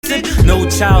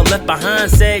child left behind,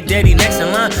 said daddy next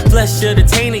in line. Flesh should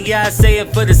attain it, yeah, I say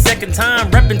it for the second time.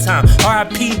 Reppin' time,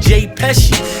 R.I.P. J.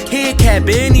 Pesci. Head cap,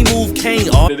 any move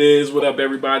can't. It is. What up,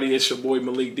 everybody? It's your boy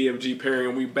Malik DMG Perry,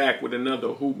 and we back with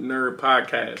another Hoop Nerd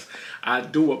podcast. I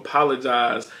do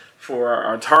apologize for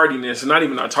our tardiness, not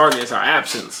even our tardiness, our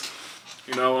absence.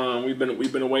 You know, we've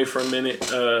been away for a minute.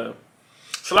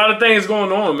 It's a lot of things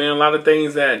going on, man. A lot of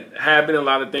things that happened, a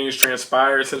lot of things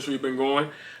transpired since we've been going.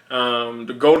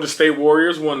 The Golden State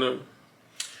Warriors won the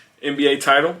NBA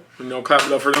title. You know, clap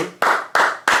it up for them.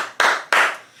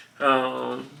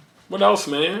 What else,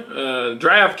 man?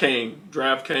 Draft came,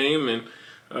 and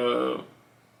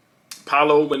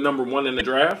Paolo went number 1 in the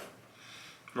draft,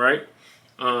 right?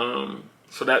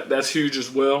 So that's huge as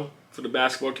well for the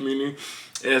basketball community.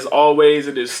 As always,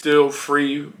 it is still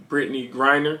free Brittany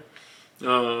Griner.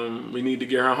 We need to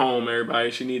get her home,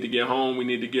 everybody. She need to get home. We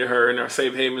need to get her in our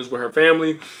safe havens with her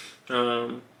family,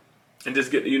 and just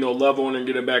get love on her and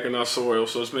get her back in our soil.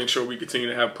 So let's make sure we continue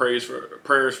to have prayers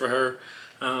for her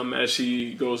as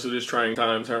she goes through this trying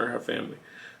times, her and her family.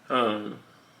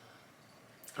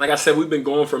 Like I said, we've been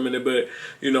going for a minute, but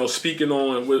speaking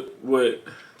on what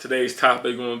today's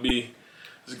topic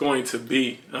is going to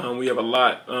be, we have a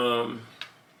lot.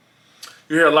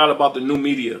 You hear a lot about the new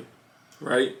media,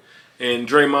 right? And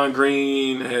Draymond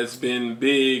Green has been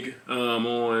big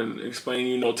on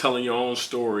explaining, telling your own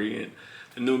story, and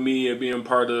the new media being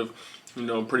part of,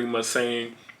 pretty much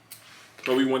saying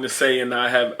what we want to say and not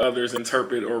have others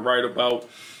interpret or write about,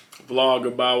 vlog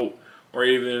about, or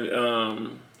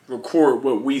even record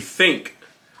what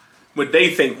they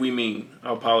think we mean.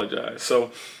 I apologize.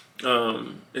 So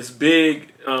it's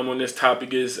big on this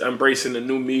topic is embracing the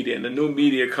new media, and the new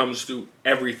media comes through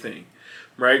everything,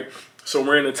 right? So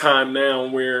we're in a time now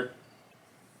where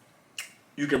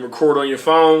you can record on your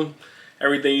phone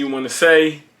everything you want to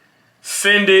say,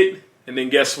 send it, and then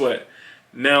guess what?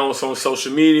 Now it's on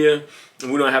social media,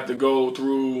 and we don't have to go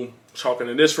through talking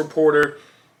to this reporter,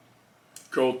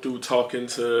 go through talking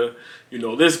to,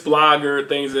 this blogger,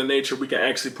 things of that nature. We can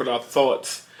actually put our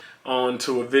thoughts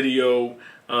onto a video,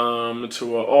 to an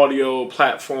audio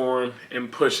platform,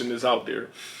 and pushing this out there.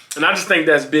 And I just think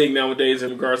that's big nowadays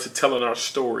in regards to telling our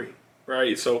story.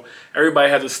 Right, so everybody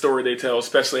has a story they tell,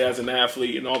 especially as an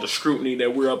athlete, and all the scrutiny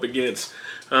that we're up against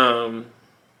about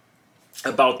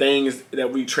things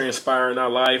that we transpire in our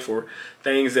life or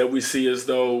things that we see as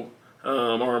though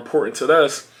are important to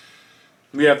us.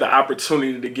 We have the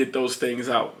opportunity to get those things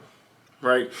out,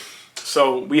 right?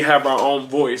 So we have our own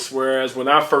voice, whereas when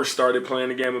I first started playing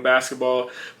the game of basketball,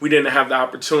 we didn't have the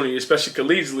opportunity, especially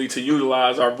collegiately, to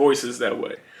utilize our voices that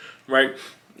way, right?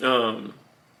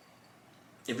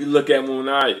 If you look at when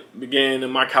I began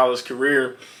in my college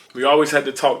career, we always had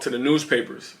to talk to the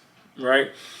newspapers,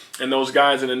 right? And those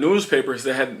guys in the newspapers,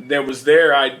 that was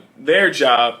their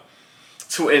job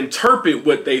to interpret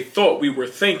what they thought we were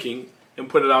thinking and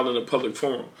put it out in a public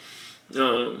forum.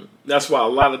 That's why a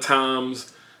lot of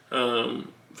times,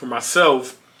 for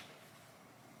myself,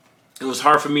 it was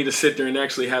hard for me to sit there and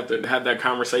actually have that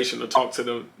conversation to talk to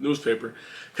the newspaper,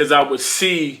 because I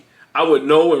would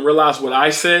know and realize what I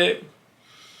said.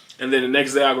 And then the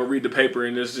next day I go read the paper,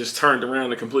 and it's just turned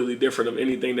around and completely different of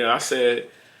anything that I said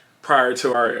prior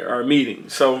to our meeting.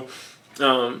 So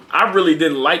I really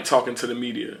didn't like talking to the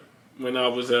media when I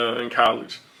was in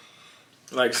college.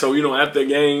 After a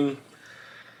game,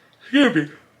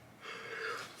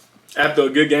 after a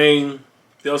good game,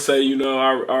 they'll say,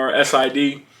 our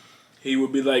SID, he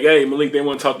would be like, hey, Malik, they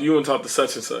want to talk to you and talk to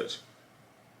such and such.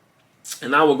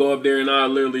 And I would go up there and I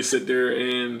literally sit there,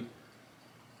 and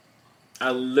I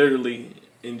literally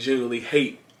and genuinely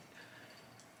hate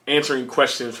answering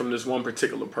questions from this one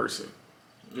particular person.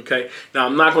 Okay, now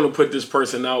I'm not going to put this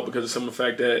person out because of some of the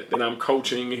fact that I'm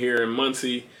coaching here in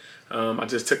Muncie. I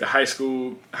just took a high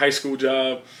school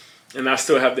job, and I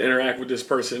still have to interact with this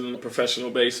person on a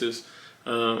professional basis.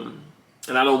 And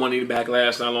I don't want any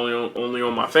backlash, not only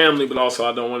on my family, but also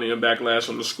I don't want any backlash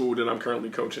on the school that I'm currently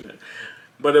coaching at.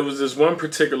 But it was this one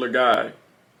particular guy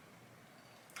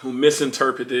who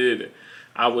misinterpreted,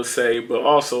 I would say, but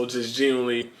also just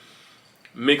genuinely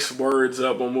mixed words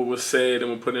up on what was said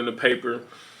and was put in the paper.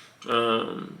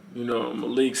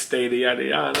 Malik stated yada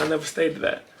yada, and I never stated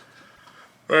that.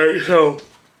 Right, so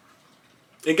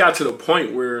it got to the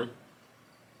point where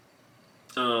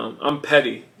I'm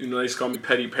petty. They used to call me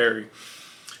Petty Perry.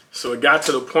 So it got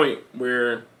to the point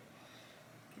where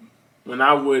when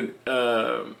I would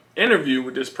interview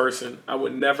with this person, I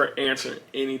would never answer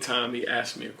any time he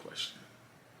asked me a question.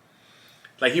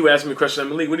 Like, he would ask me a question,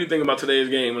 Malik, what do you think about today's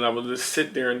game? And I would just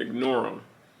sit there and ignore him.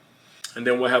 And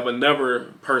then we'll have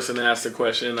another person ask the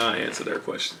question, and I answer their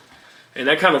question. And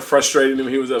that kind of frustrated him.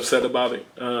 He was upset about it,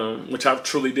 which I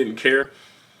truly didn't care.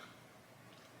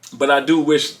 But I do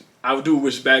wish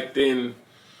back then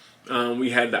we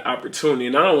had the opportunity,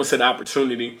 and I don't want to say the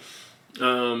opportunity,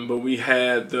 but we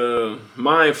had the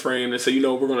mind frame to say,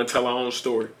 we're going to tell our own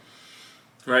story,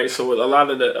 right? So a lot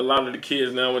of the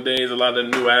kids nowadays, a lot of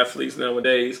the new athletes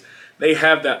nowadays, they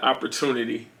have that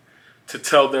opportunity to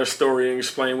tell their story and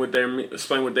explain what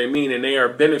they mean, and they are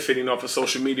benefiting off of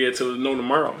social media to know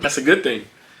tomorrow. That's a good thing,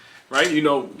 right?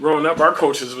 Growing up, our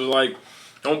coaches was like,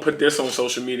 don't put this on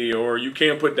social media, or you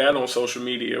can't put that on social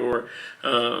media, or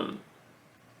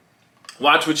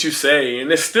watch what you say.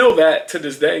 And it's still that to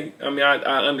this day. I mean,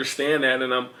 I understand that,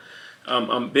 and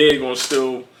I'm big on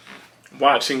still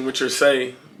watching what you're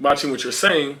saying. But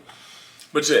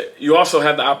you also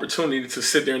have the opportunity to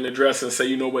sit there and address and say,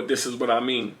 you know what, this is what I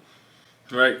mean,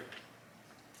 right?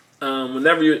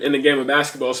 Whenever you're in the game of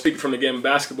basketball, speaking from the game of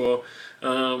basketball,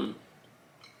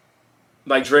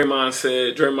 like Draymond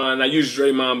said, I use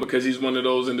Draymond because he's one of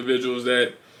those individuals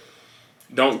that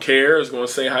don't care, is going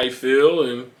to say how you feel,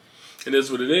 and it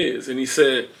is what it is. And he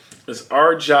said, it's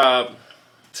our job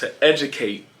to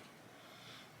educate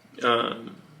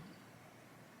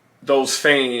those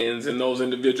fans and those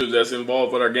individuals that's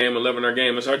involved with our game and loving our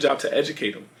game. It's our job to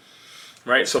educate them,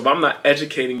 right? So if I'm not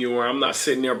educating you, or I'm not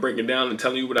sitting there breaking down and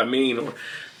telling you what I mean, or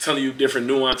telling you different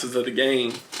nuances of the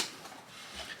game,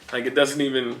 like it doesn't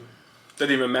even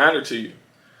matter to you,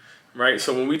 right?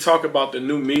 So when we talk about the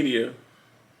new media,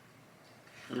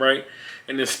 right,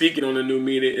 and then speaking on the new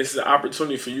media, it's an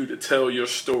opportunity for you to tell your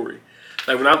story.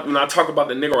 Like when I talk about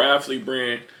the Negro Athlete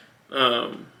brand,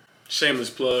 shameless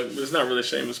plug, but it's not really a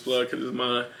shameless plug because it's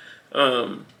mine.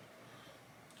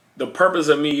 The purpose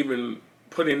of me even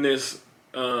putting this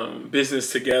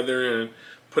business together and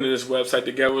putting this website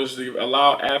together was to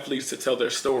allow athletes to tell their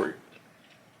story,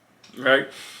 right?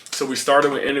 So we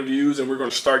started with interviews, and we're going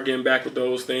to start getting back with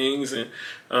those things. And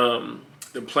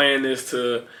the plan is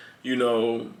to,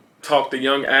 talk to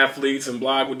young athletes and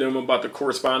blog with them about the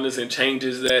correspondence and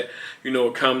changes that,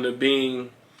 come to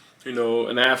being,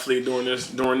 an athlete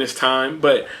during this time.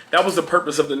 But that was the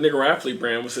purpose of the Negro Athlete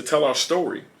brand, was to tell our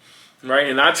story, right?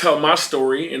 And I tell my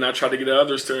story, and I try to get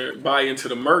others to buy into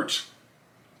the merch.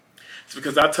 It's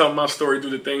because I tell my story through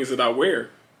the things that I wear.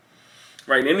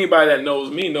 Right, and anybody that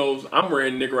knows me knows I'm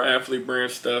wearing Negro Athlete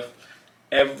brand stuff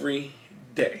every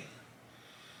day.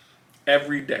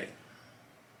 Every day.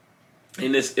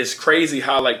 And it's crazy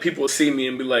how like people see me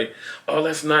and be like, oh,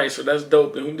 that's nice, or that's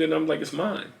dope, and who did it? I'm like, it's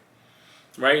mine.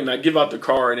 Right? And I give out the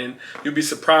card, and you'll be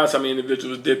surprised how many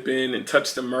individuals dip in and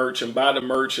touch the merch and buy the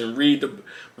merch and read the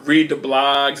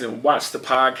blogs and watch the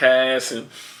podcasts and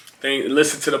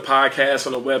listen to the podcast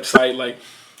on the website. Like,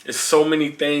 it's so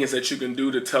many things that you can do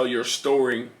to tell your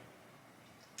story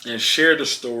and share the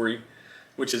story,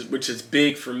 which is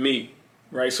big for me,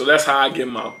 right? So that's how I get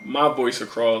my voice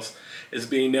across, is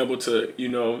being able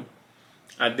to,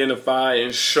 identify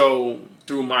and show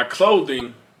through my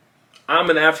clothing,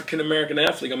 I'm an African-American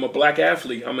athlete, I'm a black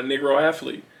athlete, I'm a Negro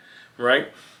athlete, right?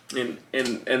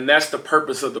 And that's the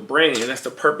purpose of the brand, and that's the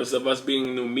purpose of us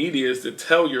being new media, is to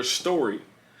tell your story.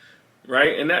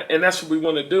 Right, and that's what we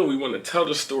want to do. We want to tell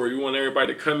the story. We want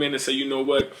everybody to come in and say, you know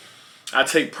what, I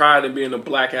take pride in being a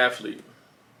black athlete.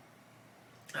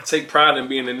 I take pride in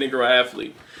being a Negro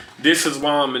athlete. This is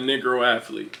why I'm a Negro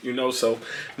athlete. So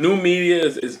new media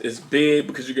is big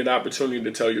because you get an opportunity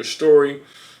to tell your story.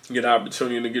 You get an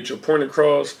opportunity to get your point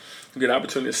across. You get an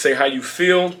opportunity to say how you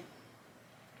feel,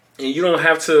 and you don't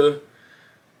have to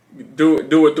do it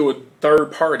through a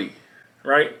third party,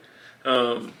 right?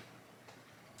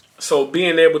 So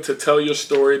being able to tell your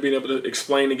story, being able to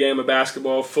explain the game of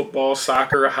basketball, football,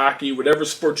 soccer, hockey, whatever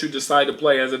sport you decide to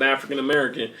play as an African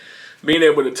American, being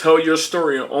able to tell your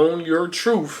story and own your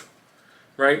truth,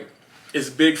 right, is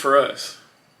big for us,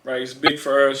 right? It's big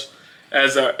for us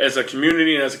as a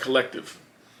community and as a collective.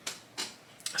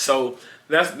 So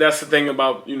that's the thing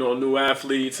about new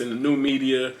athletes and the new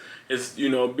media is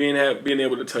being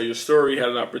able to tell your story,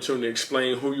 have an opportunity to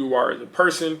explain who you are as a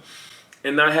person,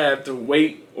 and not have to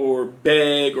wait or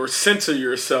beg or censor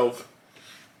yourself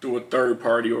through a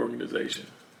third-party organization,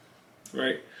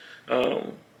 right?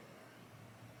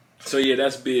 So yeah,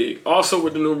 that's big. Also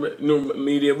with the new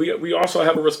media, we also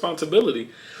have a responsibility.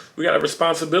 We got a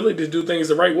responsibility to do things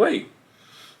the right way,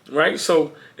 right?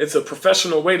 So it's a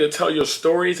professional way to tell your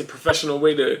story. It's a professional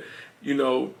way to,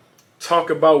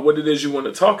 talk about what it is you want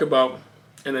to talk about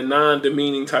in a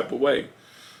non-demeaning type of way,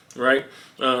 right?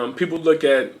 People look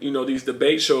at, these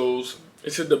debate shows.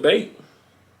 It's a debate,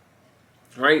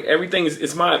 right? Everything is,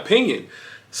 it's my opinion.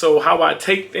 So how I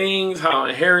take things, how I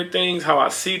inherit things, how I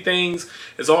see things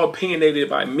is all opinionated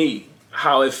by me.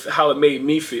 How it made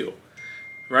me feel,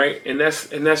 right? And that's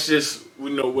just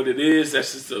what it is.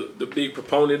 That's just the big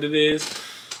proponent it is,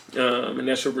 and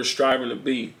that's what we're striving to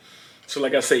be. So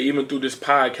like I say, even through this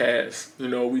podcast,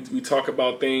 we talk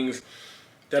about things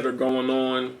that are going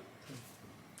on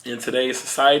in today's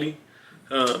society,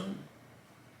 and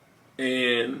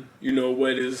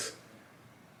what is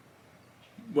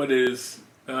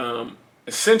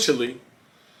essentially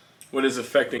what is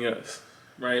affecting us,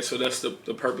 right? So that's the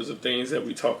purpose of things that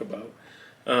we talk about,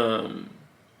 that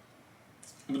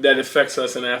affects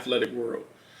us in the athletic world,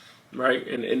 right?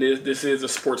 And this is a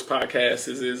sports podcast.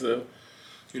 This is a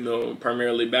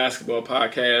primarily basketball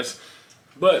podcast,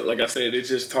 but like I said, it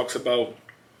just talks about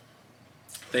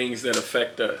things that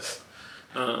affect us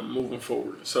moving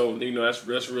forward. So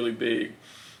that's really big.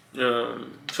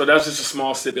 So that's just a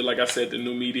small snippet. Like I said, the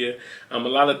new media. A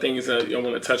lot of things that I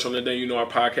want to touch on today. Our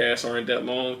podcasts aren't that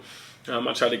long.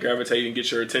 I try to gravitate and get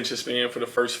your attention span for the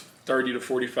first 30 to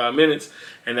 45 minutes,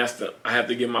 and I have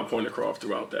to get my point across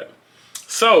throughout that.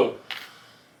 So,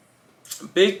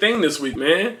 big thing this week,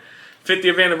 man.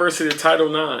 50th anniversary of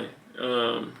Title IX.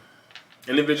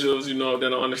 Individuals, that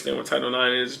don't understand what Title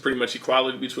IX is pretty much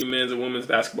equality between men's and women's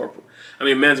basketball.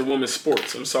 Men's and women's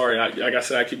sports. I'm sorry. Like I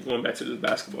said, I keep going back to this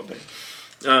basketball thing.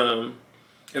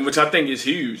 And which I think is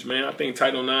huge, man. I think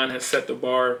Title IX has set the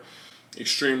bar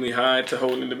extremely high to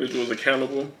hold individuals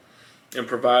accountable and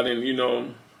providing,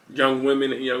 young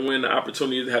women and young men the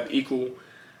opportunity to have equal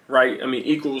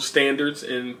standards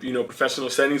in, professional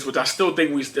settings, which I still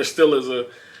think there still is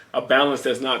a balance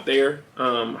that's not there.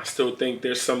 I still think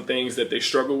there's some things that they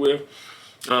struggle with.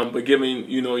 But giving,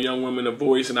 young women a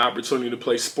voice and opportunity to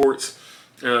play sports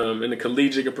in the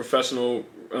collegiate and professional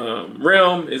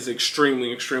realm is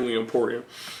extremely, extremely important.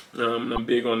 And I'm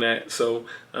big on that. So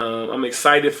I'm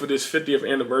excited for this 50th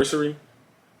anniversary.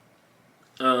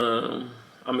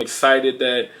 I'm excited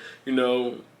that,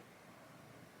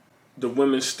 the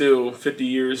women still 50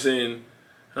 years in,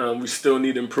 we still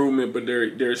need improvement, but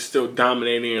they're still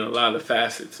dominating in a lot of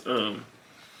facets.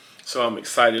 So I'm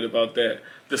excited about that.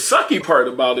 The sucky part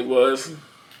about it was,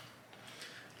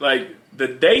 like, the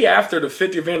day after the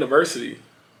 50th anniversary,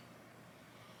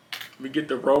 we get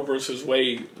the Roe versus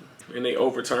Wade, and they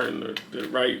overturn the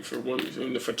right for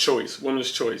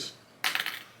women's choice.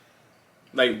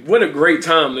 Like, what a great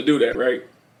time to do that, right?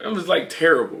 That was like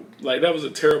terrible. Like, that was a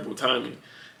terrible timing.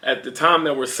 At the time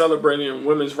that we're celebrating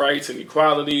women's rights and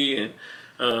equality and,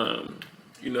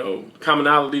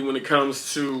 commonality when it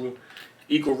comes to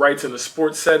equal rights in the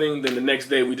sports setting, then the next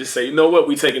day we just say, you know what,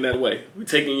 we're taking that away. We're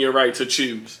taking your right to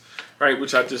choose, right?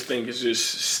 Which I just think is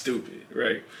just stupid,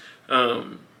 right?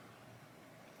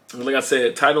 Like I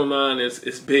said, Title IX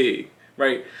is big,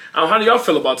 right? How do y'all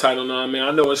feel about Title IX, man?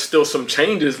 I know it's still some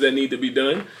changes that need to be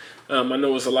done. I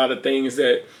know it's a lot of things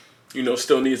that,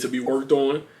 still needs to be worked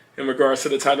on in regards to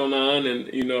the Title IX and,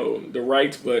 the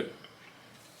rights, but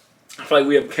I feel like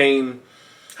we have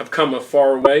come a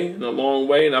far way and a long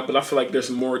way, but I feel like there's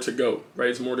more to go, right?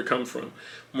 There's more to come from,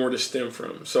 more to stem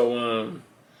from. So,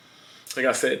 like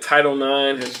I said, Title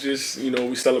IX has just,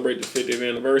 we celebrate the 50th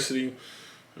anniversary.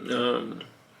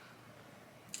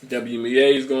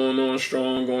 WNBA is going on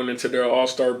strong, going into their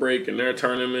All-Star break and their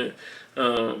tournament.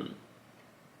 And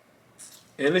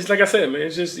it's like I said, man,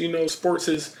 it's just, sports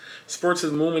is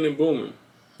moving and booming,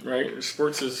 right?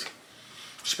 Sports is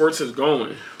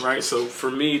going, right? So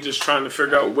for me, just trying to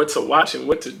figure out what to watch and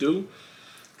what to do,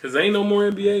 because there ain't no more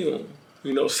NBA on.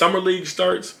 Summer League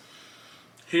starts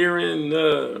here in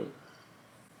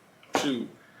 4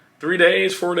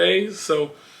 days.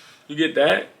 So you get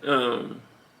that.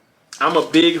 I'm a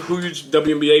big, huge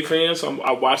WNBA fan, so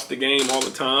I watch the game all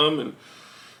the time, and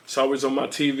it's always on my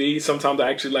TV. Sometimes I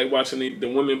actually like watching the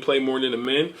women play more than the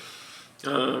men.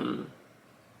 But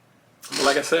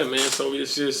like I said, man, so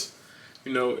it's just,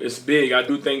 it's big. I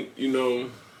do think, to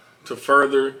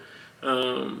further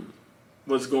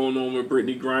what's going on with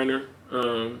Brittany Griner,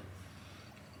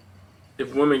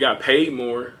 if women got paid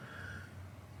more,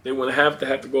 they wouldn't have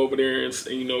to go over there and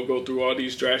go through all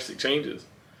these drastic changes,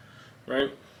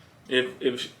 right?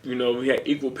 If we had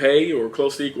equal pay or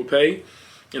close to equal pay,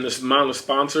 and the amount of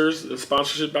sponsors, the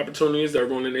sponsorship opportunities that are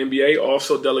going in the NBA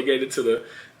also delegated to the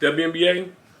WNBA,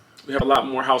 we have a lot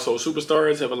more household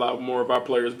superstars, have a lot more of our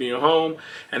players being home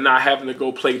and not having to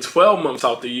go play 12 months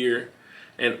out the year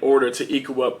in order to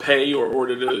equal up pay or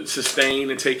order to sustain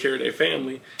and take care of their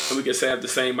family. And we can have the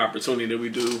same opportunity that we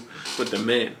do with the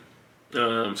men.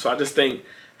 So I just think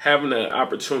having the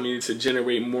opportunity to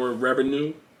generate more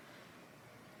revenue,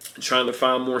 trying to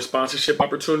find more sponsorship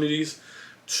opportunities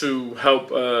to help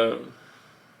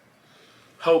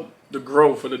the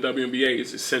growth of the WNBA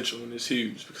is essential and it's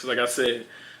huge because, like I said,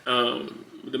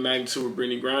 with the magnitude of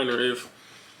Brittany Griner,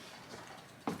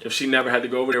 if she never had to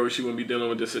go over there, she wouldn't be dealing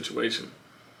with this situation,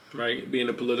 right? Being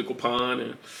a political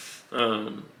pawn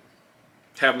and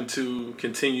having to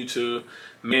continue to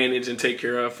manage and take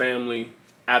care of her family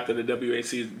after the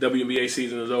WNBA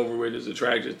season is over with is a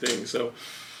tragic thing. So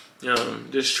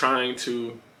just trying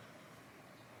to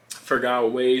figure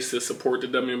out ways to support the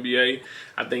WNBA,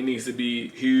 I think needs to be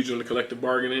huge on the collective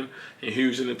bargaining and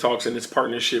huge in the talks and its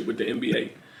partnership with the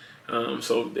NBA.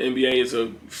 So the NBA is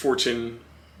a Fortune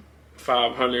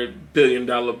 $500 billion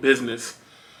business.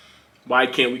 Why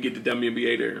can't we get the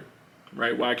WNBA there,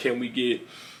 right? Why can't we get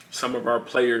some of our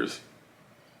players,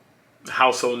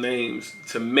 household names,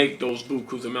 to make those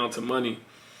bukus amounts of money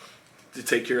to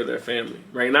take care of their family,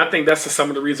 right? And I think that's some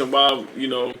of the reason why,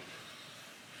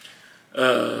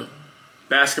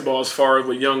 basketball, as far as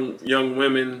with young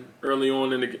women early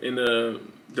on in the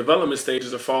development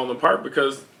stages, are falling apart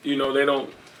because they don't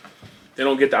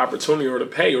get the opportunity or the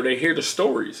pay, or they hear the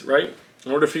stories, right?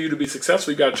 In order for you to be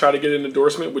successful, you got to try to get an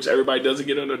endorsement, which everybody doesn't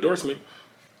get an endorsement.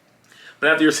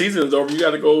 But after your season is over, you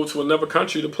got to go to another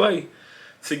country to play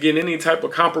to get any type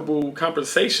of comparable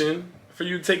compensation for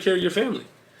you to take care of your family,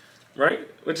 right?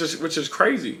 Which is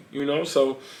crazy,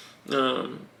 So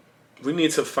we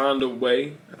need to find a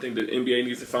way. I think the NBA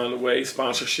needs to find a way,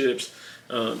 sponsorships,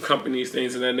 companies,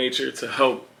 things of that nature, to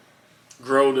help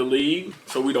grow the league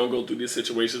so we don't go through these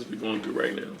situations we're going through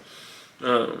right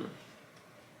now.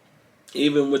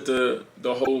 Even with the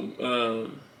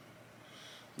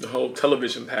whole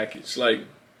television package, like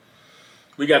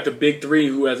we got the big three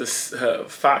who has a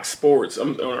Fox Sports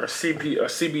or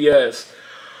CBS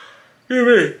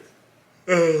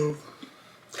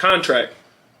contract,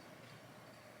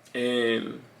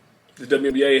 and the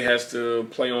WNBA has to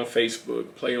play on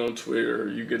Facebook, play on Twitter.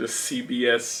 You get a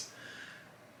CBS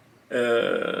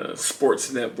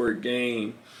Sports Network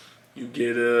game. You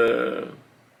get a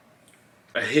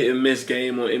hit and miss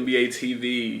game on NBA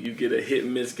TV. You get a hit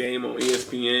and miss game on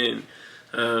ESPN.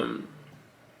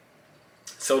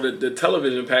 So the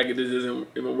television packages isn't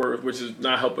even worth, which is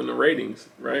not helping the ratings,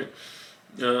 right?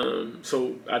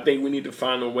 So I think we need to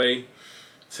find a way,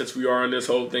 since we are in this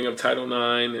whole thing of Title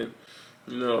IX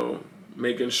and,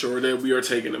 making sure that we are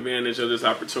taking advantage of this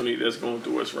opportunity that's going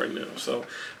through us right now. So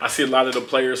I see a lot of the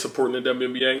players supporting the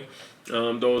WNBA,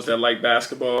 those that like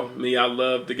basketball. Me, I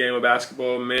love the game of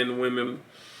basketball, men, women,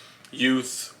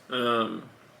 youth. I'm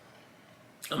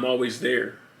always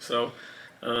there. So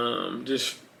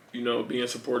just, being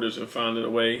supporters and finding a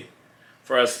way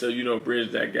for us to,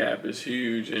 bridge that gap is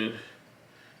huge, and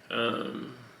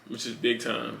which is big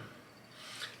time.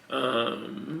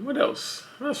 What else?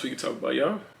 What else we can talk about,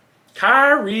 y'all?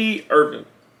 Kyrieeeee.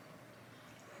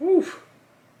 Whew.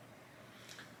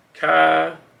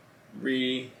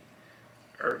 Kyrieeeee.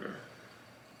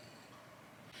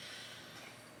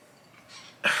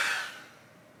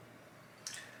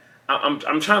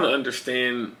 I'm trying to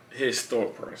understand his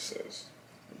thought process.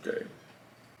 Okay.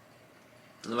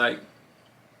 Like,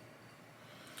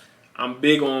 I'm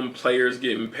big on players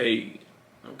getting paid.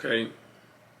 Okay.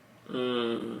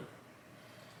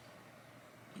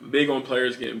 Big on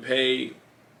players getting paid.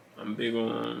 I'm big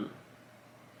on,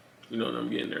 them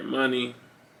getting their money.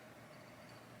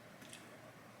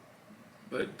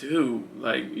 But dude,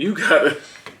 like, you gotta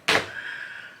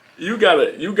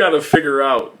figure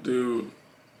out, dude,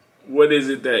 what is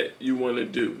it that you want to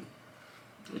do?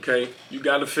 Okay, you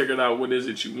gotta figure out what is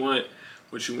it you want,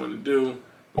 what you want to do,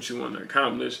 what you want to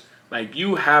accomplish. Like,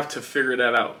 you have to figure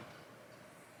that out.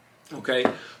 Okay,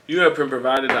 you have been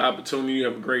provided the opportunity. You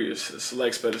have a great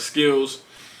select set of skills.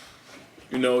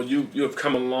 You have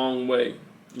come a long way.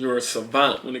 You're a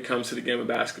savant when it comes to the game of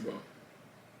basketball.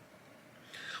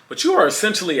 But you are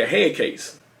essentially a head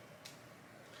case.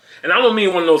 And I don't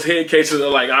mean one of those head cases that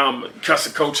are like, I'm going to cuss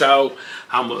a coach out,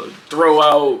 I'm going to throw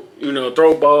out,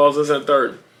 throw balls, this and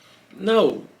third.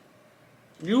 No.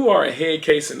 You are a head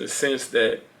case in the sense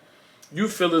that you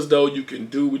feel as though you can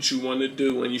do what you want to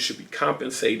do and you should be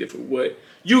compensated for what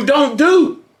you don't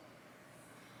do.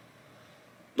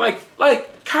 Like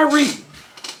Kyrie.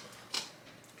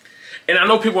 And I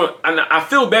know people, I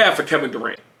feel bad for Kevin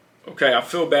Durant. Okay, I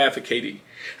feel bad for KD.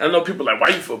 And I know people are like, why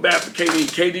you feel bad for KD?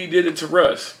 KD did it to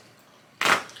Russ.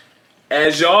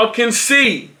 As y'all can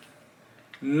see,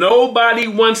 nobody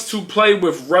wants to play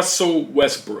with Russell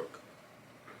Westbrook.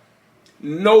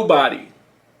 Nobody.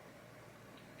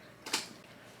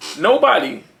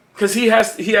 Because he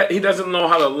doesn't know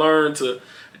how to learn to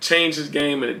change his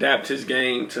game and adapt his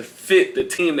game to fit the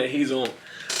team that he's on.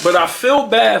 But I feel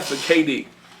bad for KD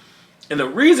And the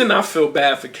reason I feel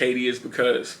bad for KD is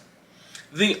because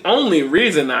the only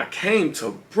reason I came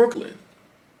to Brooklyn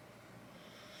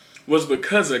was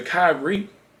because of Kyrie.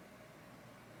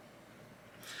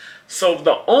 So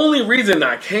the only reason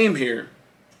I came here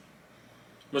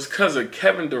was because of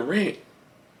Kevin Durant.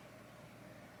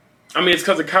 I mean, it's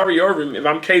because of Kyrie Irving. If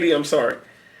I'm KD, I'm sorry.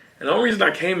 And the only reason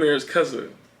I came here is because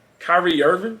of Kyrie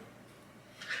Irving.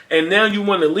 And now you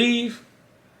want to leave?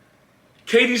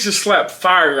 KD should slap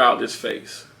fire out his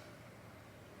face.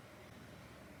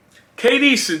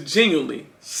 KD should genuinely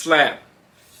slap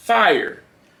fire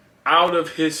out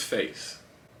of his face.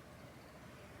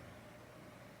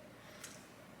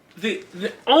 The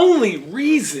only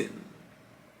reason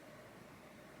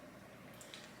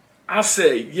I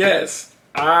say yes,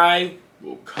 I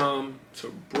will come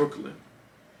to Brooklyn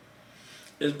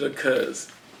is because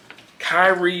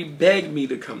Kyrie begged me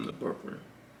to come to Brooklyn.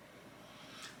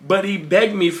 But he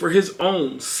begged me for his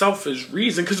own selfish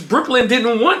reason because Brooklyn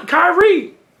didn't want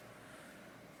Kyrie.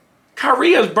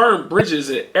 Kyrie has burned bridges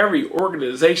at every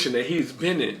organization that he's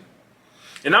been in.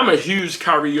 And I'm a huge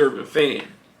Kyrie Irving fan.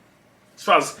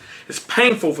 So it's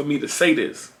painful for me to say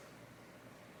this.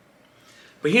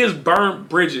 But he has burned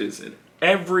bridges in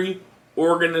every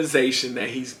organization that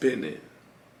he's been in.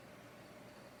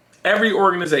 Every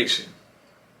organization.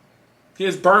 He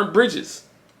has burned bridges.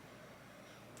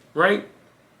 Right?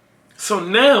 So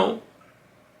now,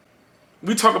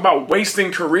 we talk about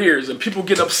wasting careers and people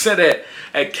get upset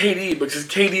at KD because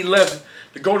KD left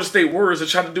the Golden State Warriors to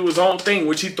try to do his own thing,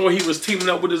 which he thought he was teaming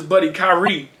up with his buddy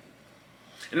Kyrie.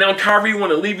 And now Kyrie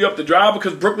want to leave you up the drive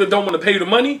because Brooklyn don't want to pay you the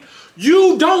money.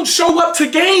 You don't show up to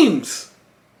games.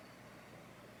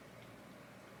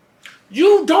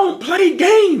 You don't play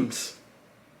games.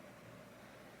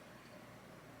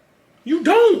 You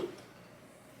don't.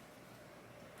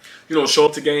 You don't show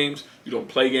up to games. You don't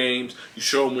play games. You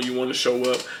show them when you want to show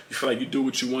up. You feel like you do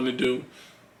what you want to do.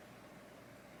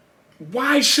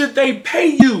 Why should they pay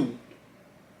you?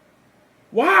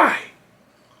 Why?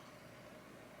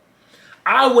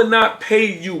 I would not pay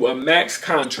you a max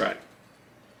contract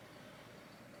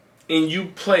and you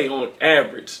play on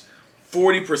average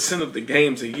 40% of the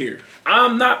games a year.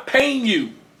 I'm not paying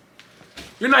you.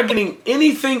 You're not getting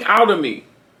anything out of me.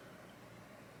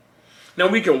 Now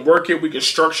we can work it, we can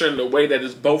structure it in a way that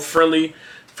is both friendly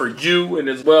for you and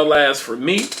as well as for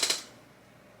me.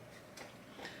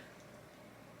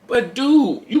 But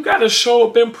dude, you gotta show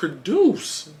up and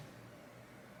produce.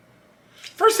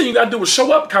 First thing you gotta do is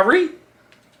show up, Kyrie.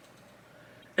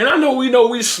 And I know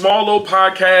we small little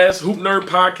podcasts, Hoop Nerd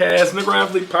podcast, Nigger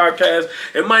Athlete podcast.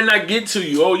 It might not get to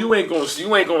you. Oh, you ain't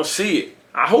gonna see it.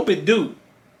 I hope it do.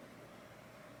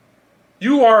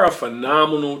 You are a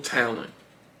phenomenal talent.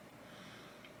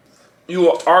 You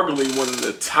are arguably one of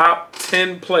the top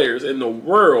 10 players in the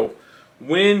world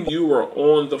when you are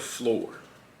on the floor.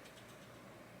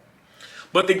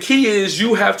 But the key is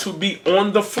you have to be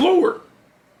on the floor.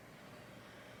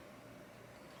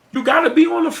 You got to be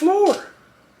on the floor.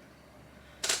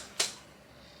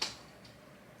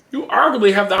 You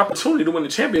arguably have the opportunity to win the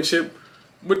championship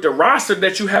with the roster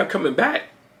that you have coming back.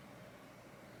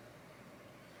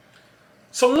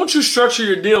 So once you structure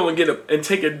your deal and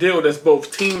take a deal that's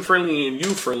both team friendly and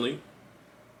you friendly,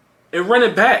 and run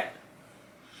it back.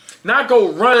 Not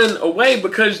go run away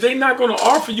because they're not going to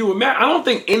offer you a match. I don't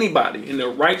think anybody in their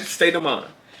right state of mind,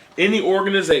 any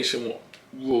organization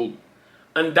will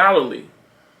undoubtedly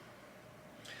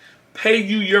pay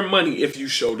you your money if you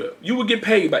showed up. You would get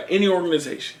paid by any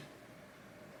organization.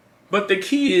 But the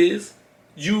key is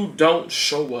you don't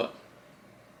show up.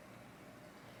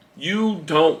 You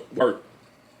don't work.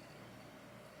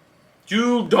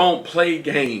 You don't play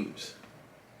games.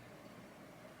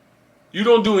 You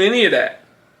don't do any of that.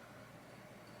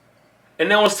 And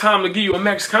now it's time to give you a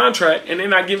max contract, and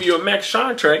then I give you a max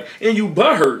contract, and you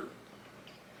butthurt.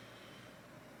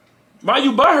 Why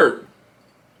you butthurt?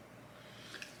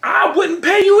 I wouldn't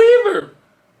pay you either.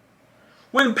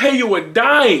 Wouldn't pay you a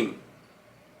dime.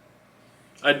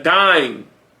 A dime.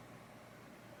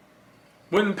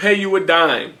 Wouldn't pay you a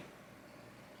dime.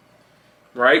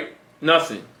 Right?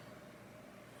 Nothing.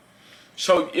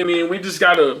 So, I mean, we just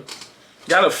gotta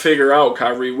figure out,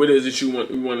 Kyrie, what is it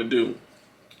we want to do?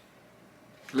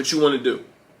 What you want to do?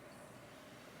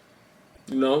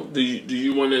 You know, do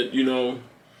you want to,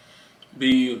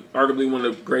 be arguably one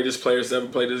of the greatest players to ever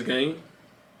play this game?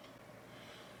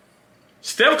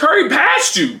 Steph Curry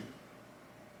passed you.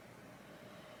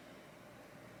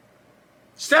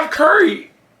 Steph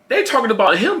Curry, they talking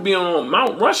about him being on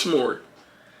Mount Rushmore.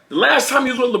 The last time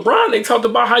he was with LeBron, they talked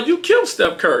about how you killed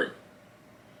Steph Curry.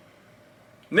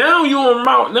 Now you on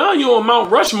Mount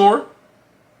Rushmore.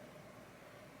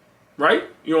 right?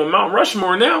 You're on Mount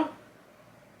Rushmore now.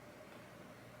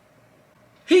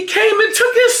 He came and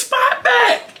took his spot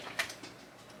back.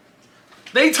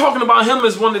 They talking about him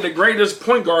as one of the greatest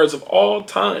point guards of all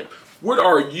time. What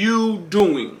are you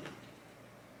doing?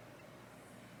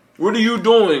 What are you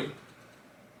doing?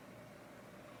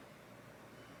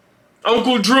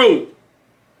 Uncle Drew.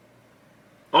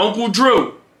 Uncle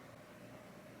Drew.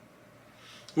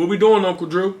 What we doing, Uncle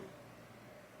Drew?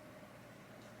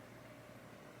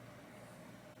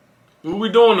 What we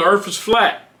doing? The earth is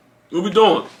flat. What we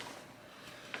doing?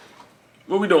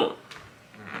 What we doing?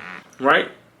 Right?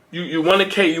 You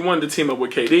wanted you wanted to team up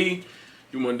with KD.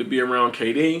 You wanted to be around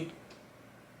KD.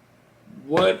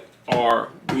 What are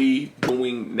we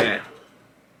doing now?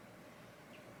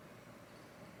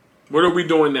 What are we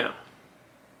doing now?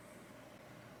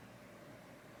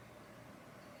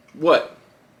 What?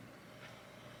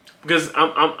 Because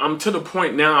I'm to the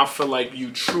point now I feel like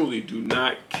you truly do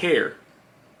not care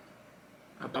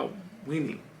about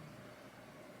winning.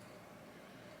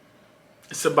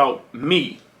 It's about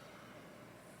me.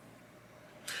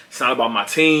 It's not about my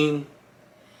team.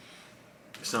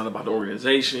 It's not about the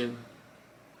organization.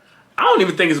 I don't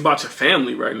even think it's about your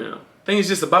family right now. I think it's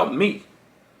just about me.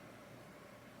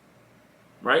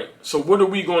 Right? So what are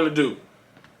we going to do?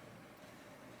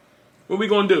 What are we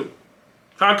going to do?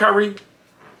 Huh, Kyrie?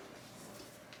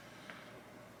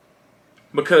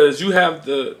 Because you have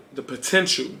the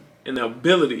potential and the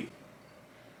ability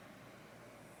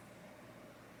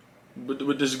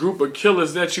with this group of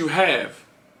killers that you have.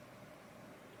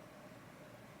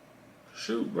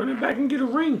 Shoot, run it back and get a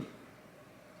ring.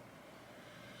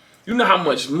 You know how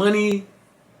much money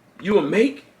you will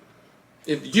make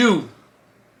if you,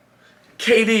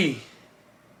 KD,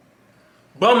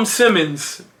 Bum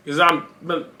Simmons, because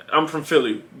I'm from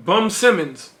Philly, Bum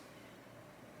Simmons,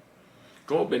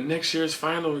 go up in next year's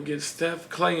final against Steph,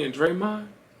 Clay, and Draymond.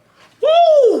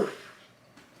 Woo!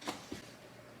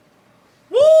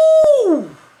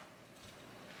 Woo!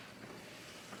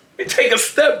 Let me take a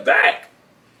step back.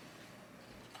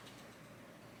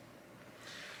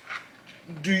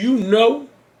 Do you know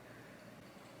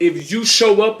if you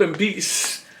show up and beat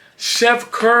Chef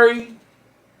Curry,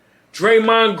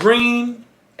 Draymond Green,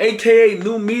 aka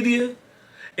New Media,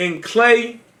 and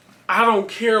Clay, I don't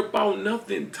care about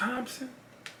nothing, Thompson,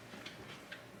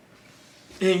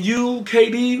 and you,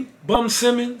 KD, Bum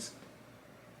Simmons,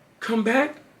 come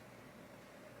back,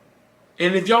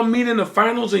 and if y'all meet in the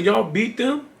finals and y'all beat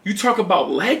them, you talk about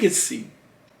legacy.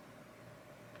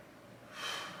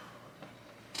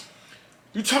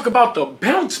 You talk about the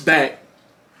bounce back.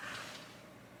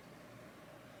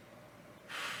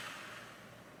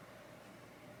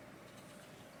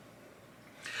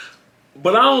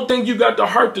 But I don't think you got the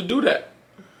heart to do that.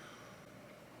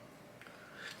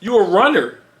 You're a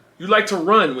runner. You like to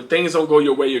run. When things don't go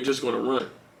your way, you're just going to run.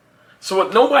 So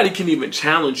nobody can even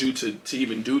challenge you to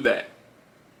even do that.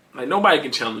 Like, nobody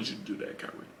can challenge you to do that,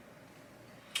 Kyrie.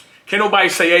 Can't nobody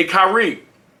say, hey, Kyrie,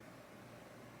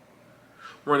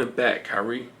 run it back,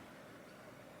 Kyrie.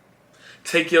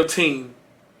 Take your team.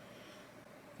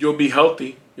 You'll be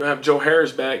healthy. You'll have Joe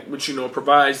Harris back, which, you know,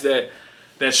 provides that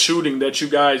shooting that you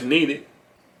guys needed.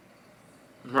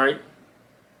 Right?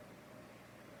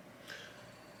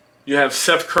 You have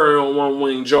Seth Curry on one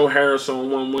wing, Joe Harris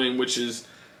on one wing, which is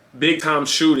big time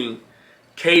shooting.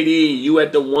 KD, you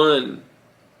at the 1.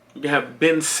 You can have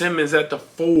Ben Simmons at the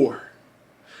 4.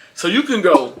 So you can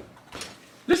go,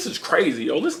 this is crazy,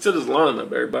 yo. Listen to this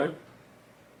lineup, everybody.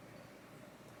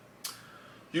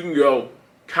 You can go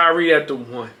Kyrie at the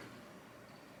 1.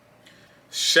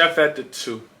 Chef at the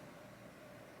 2.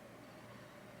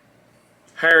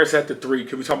 Harris at the 3,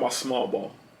 because we talking about small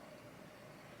ball.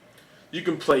 You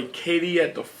can play KD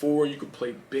at the 4. You can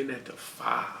play Ben at the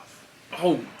 5.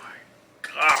 Oh, my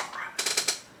God.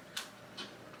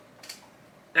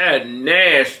 That's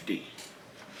nasty.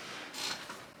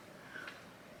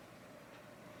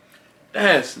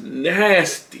 That's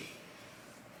nasty.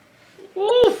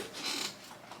 Ooh.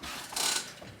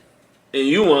 And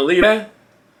you want to leave that?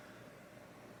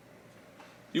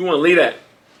 You want to leave that?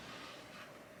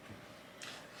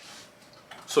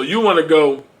 So you want to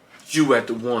go, you at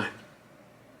the 1.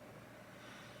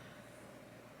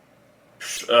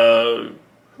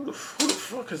 Who the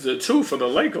fuck is the 2 for the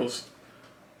Lakers?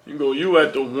 You can go, you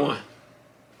at the 1.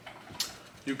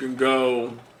 You can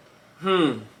go,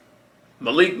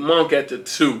 Malik Monk at the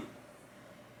 2.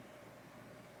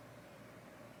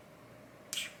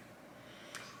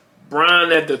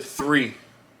 Bron at the 3.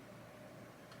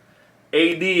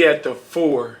 AD at the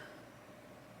 4.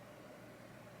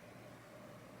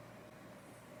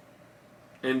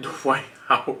 And Dwight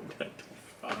Howard at the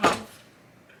 5.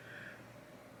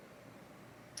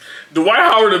 Dwight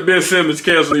Howard and Ben Simmons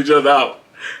cancel each other out.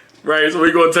 Right? So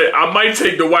we're going to take... I might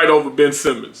take Dwight over Ben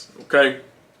Simmons. Okay?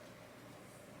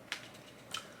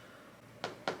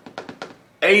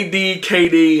 AD,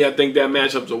 KD, I think that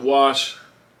matchup's a wash.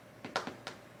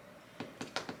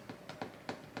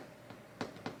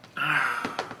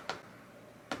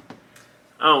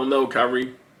 I don't know,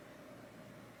 Kyrie.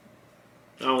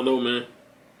 I don't know, man.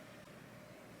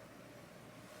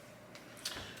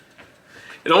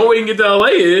 And the only way you can get to LA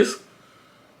is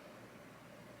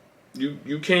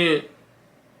you can't.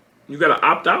 You gotta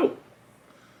opt out.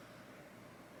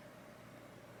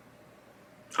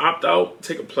 Opt out.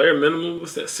 Take a player minimum.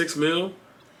 What's that? $6 million.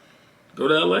 Go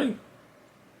to LA.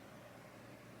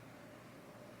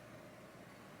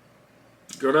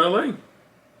 Go to LA.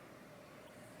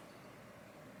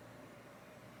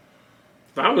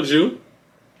 If I was you,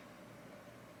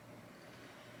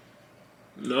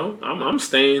 no, I'm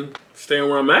staying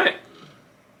where I'm at.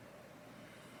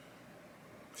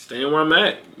 Staying where I'm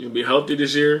at. You'll be healthy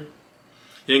this year.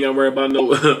 You ain't gotta worry about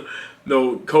no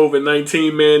no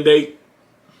COVID-19 mandate.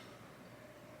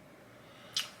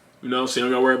 You know, so you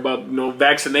don't gotta worry about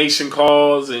vaccination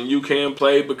calls and you can't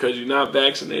play because you're not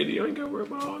vaccinated. You ain't gotta worry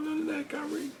about all none of that,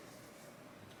 Kyrie.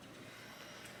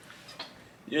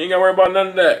 You ain't gotta worry about none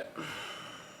of that.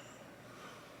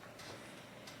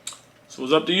 So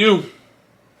it's up to you.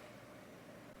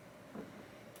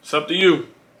 It's up to you.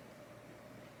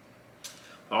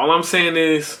 All I'm saying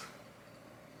is,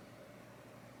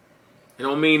 it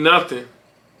don't mean nothing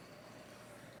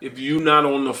if you not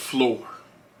on the floor.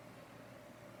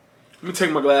 Let me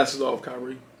take my glasses off,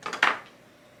 Kyrie.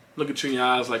 Look at you in your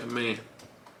eyes like a man.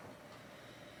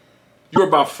 You're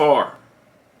by far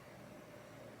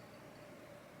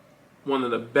one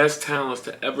of the best talents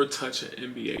to ever touch an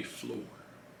NBA floor.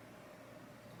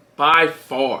 By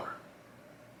far.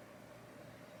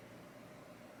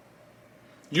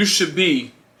 You should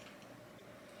be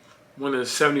one of the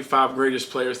 75 greatest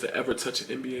players to ever touch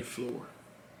an NBA floor.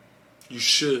 You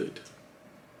should.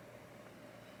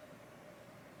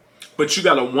 But you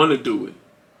gotta want to do it.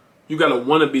 You gotta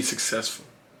want to be successful.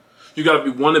 You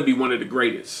gotta want to be one of the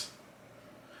greatest.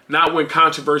 Not when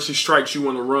controversy strikes, you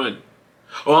want to run.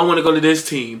 Oh, I want to go to this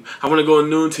team. I want to go to a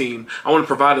new team. I want to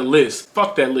provide a list.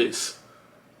 Fuck that list.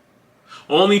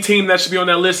 Only team that should be on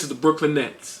that list is the Brooklyn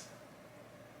Nets.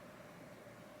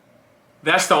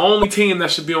 That's the only team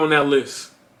that should be on that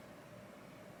list.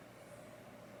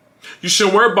 You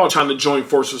shouldn't worry about trying to join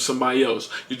forces with somebody else.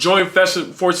 You join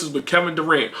forces with Kevin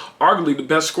Durant, arguably the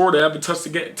best scorer to ever touch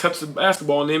the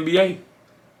basketball in the NBA.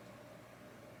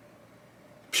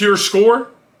 Pure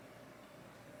score.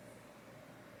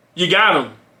 You got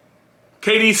him.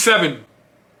 KD 7.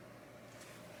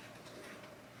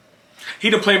 He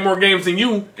done played more games than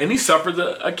you, and he suffered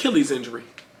the Achilles injury.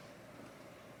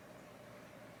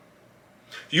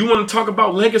 You want to talk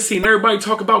about legacy and everybody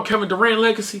talk about Kevin Durant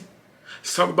legacy?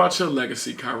 Let's talk about your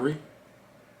legacy, Kyrie.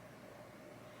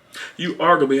 You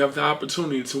arguably have the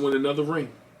opportunity to win another ring.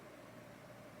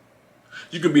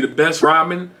 You could be the best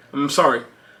Robin. I'm sorry.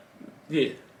 Yeah.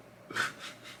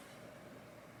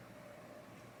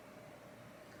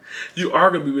 You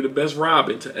arguably be the best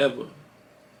Robin to ever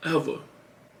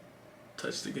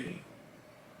touch the game.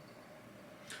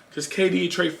 Because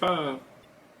KD Trade 5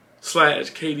 /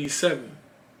 KD 7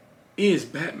 is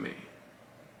Batman.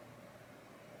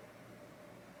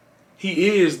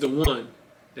 He is the one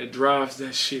that drives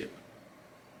that ship.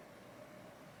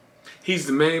 He's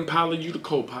the main pilot, you the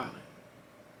co-pilot.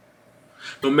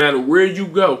 No matter where you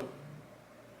go,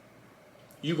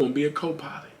 you're going to be a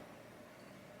co-pilot.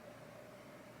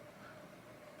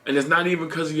 And it's not even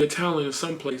because of your talent in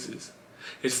some places.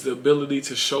 It's the ability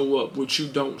to show up, which you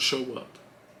don't show up.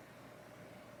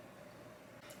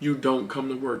 You don't come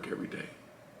to work every day.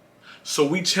 So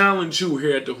we challenge you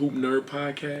here at the Hoop Nerd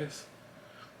Podcast.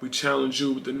 We challenge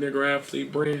you with the Nigger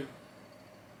Athlete brand.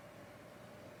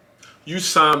 You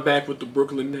sign back with the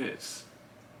Brooklyn Nets.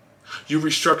 You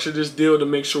restructure this deal to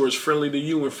make sure it's friendly to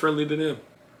you and friendly to them.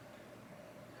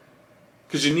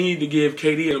 Because you need to give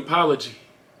KD an apology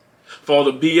for all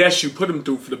the BS you put him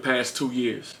through for the past 2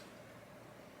 years.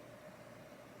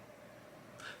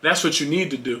 That's what you need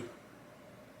to do.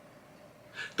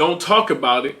 Don't talk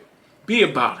about it. Be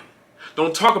about it.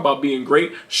 Don't talk about being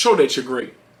great. Show that you're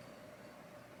great.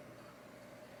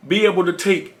 Be able to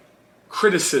take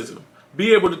criticism.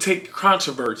 Be able to take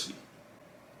controversy.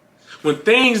 When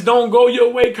things don't go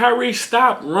your way, Kyrie,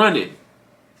 stop running.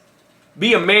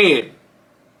 Be a man.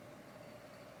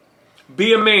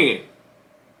 Be a man.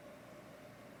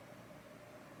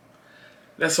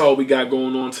 That's all we got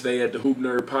going on today at the Hoop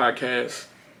Nerd Podcast.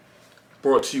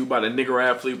 Brought to you by the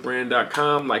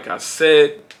niggerathletebrand.com. Like I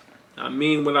said, I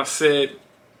mean what I said.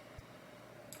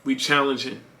 We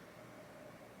challenging.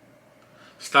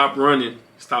 Stop running.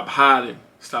 Stop hiding.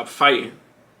 Stop fighting.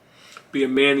 Be a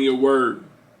man of your word.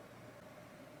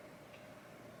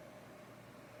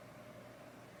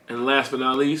 And last but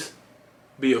not least,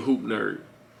 be a hoop nerd.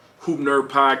 Hoop Nerd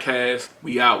Podcast.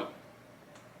 We out.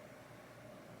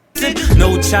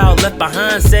 No child left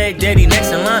behind, said daddy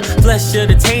next in line. Flesh of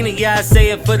the tainted, yeah, I say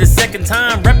it for the second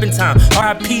time. Reppin' time,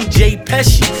 R.I.P. J.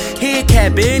 Pesci. Head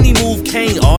cap, any move, Kane.